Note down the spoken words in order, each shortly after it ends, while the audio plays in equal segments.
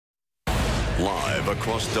Live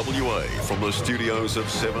across WA from the studios of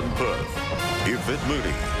 7 Perth, Yvette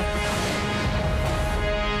Mooney.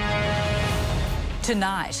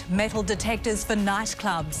 Tonight, metal detectors for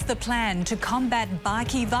nightclubs, the plan to combat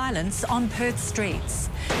bikie violence on Perth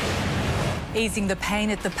streets. Easing the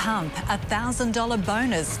pain at the pump, a $1,000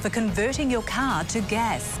 bonus for converting your car to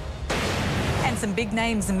gas. And some big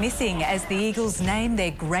names missing as the Eagles name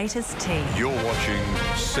their greatest team. You're watching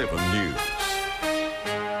 7 News.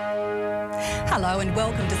 Hello and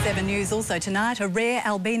welcome to 7 News. Also tonight, a rare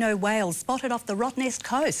albino whale spotted off the Rottnest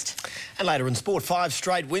coast. And later in sport, 5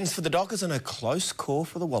 straight wins for the Dockers and a close call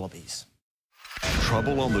for the Wallabies.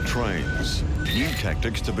 Trouble on the trains. New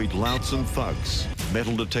tactics to beat louts and thugs.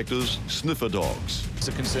 Metal detectors, sniffer dogs. It's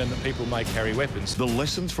a concern that people may carry weapons. The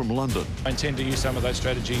lessons from London. I intend to use some of those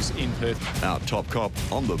strategies in Perth. Our top cop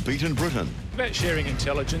on the beat in Britain. About sharing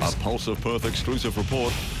intelligence. A Pulse of Perth exclusive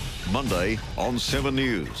report. Monday on 7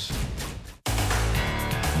 News.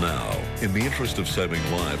 Now, in the interest of saving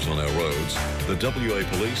lives on our roads, the WA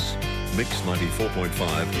Police, Misc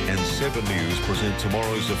 94.5 and 7 News present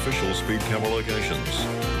tomorrow's official speed camera locations.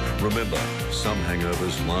 Remember, some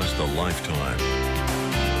hangovers last a lifetime.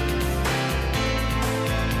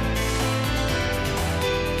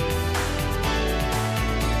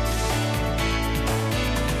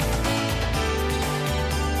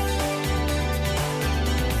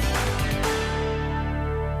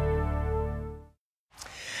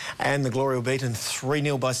 And the Glory were beaten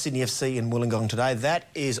 3-0 by Sydney FC in Wollongong today. That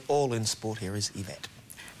is all in sport. Here is Yvette.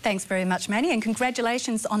 Thanks very much, Manny, and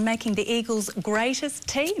congratulations on making the Eagles' greatest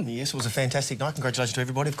team. Yes, it was a fantastic night. Congratulations to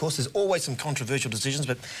everybody. Of course, there's always some controversial decisions,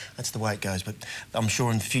 but that's the way it goes. But I'm sure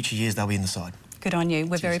in future years they'll be in the side. Good on you.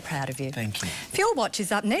 We're very proud of you. Thank you. Fuel Watch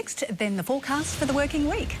is up next, then the forecast for the working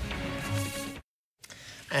week.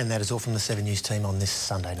 And that is all from the 7 News team on this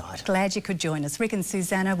Sunday night. Glad you could join us. Rick and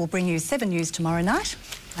Susanna will bring you 7 News tomorrow night.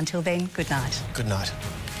 Until then, good night. Good night.